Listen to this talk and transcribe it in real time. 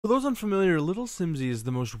For those unfamiliar, Little Simsie is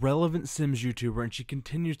the most relevant Sims YouTuber, and she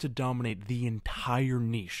continues to dominate the entire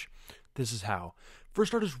niche. This is how. For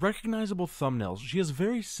starters, recognizable thumbnails. She has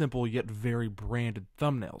very simple yet very branded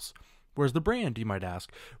thumbnails. Where's the brand, you might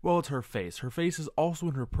ask? Well, it's her face. Her face is also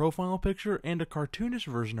in her profile picture, and a cartoonish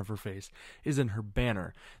version of her face is in her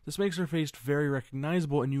banner. This makes her face very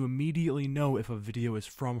recognizable, and you immediately know if a video is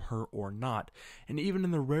from her or not. And even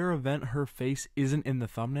in the rare event her face isn't in the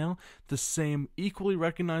thumbnail, the same equally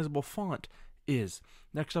recognizable font is.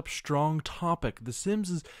 Next up, strong topic. The Sims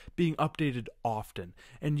is being updated often,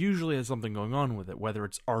 and usually has something going on with it, whether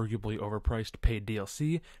it's arguably overpriced paid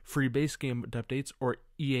DLC, free base game updates, or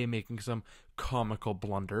EA making some comical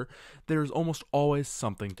blunder. There's almost always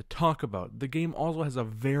something to talk about. The game also has a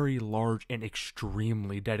very large and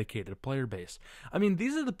extremely dedicated player base. I mean,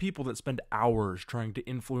 these are the people that spend hours trying to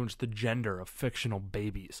influence the gender of fictional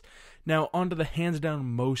babies. Now, on to the hands down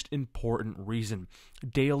most important reason: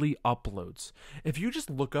 daily uploads. If you just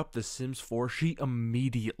look up The Sims 4, she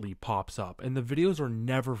immediately pops up, and the videos are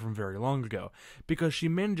never from very long ago, because she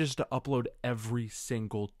manages to upload every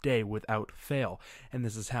single day without fail. And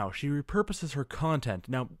this is how. She repurposes her content.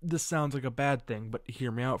 Now, this sounds like a bad thing, but hear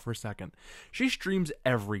me out for a second. She streams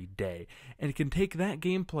every day, and can take that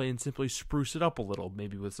gameplay and simply spruce it up a little,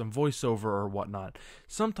 maybe with some voiceover or whatnot.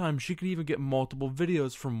 Sometimes she can even get multiple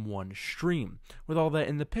videos from one stream. With all that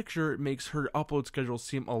in the picture, it makes her upload schedule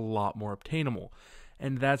seem a lot more obtainable.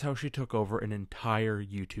 And that's how she took over an entire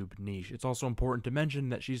YouTube niche. It's also important to mention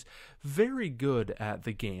that she's very good at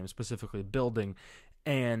the game, specifically building,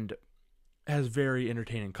 and has very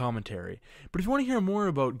entertaining commentary. But if you want to hear more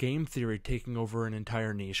about game theory taking over an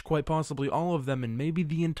entire niche, quite possibly all of them and maybe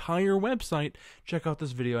the entire website, check out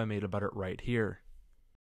this video I made about it right here.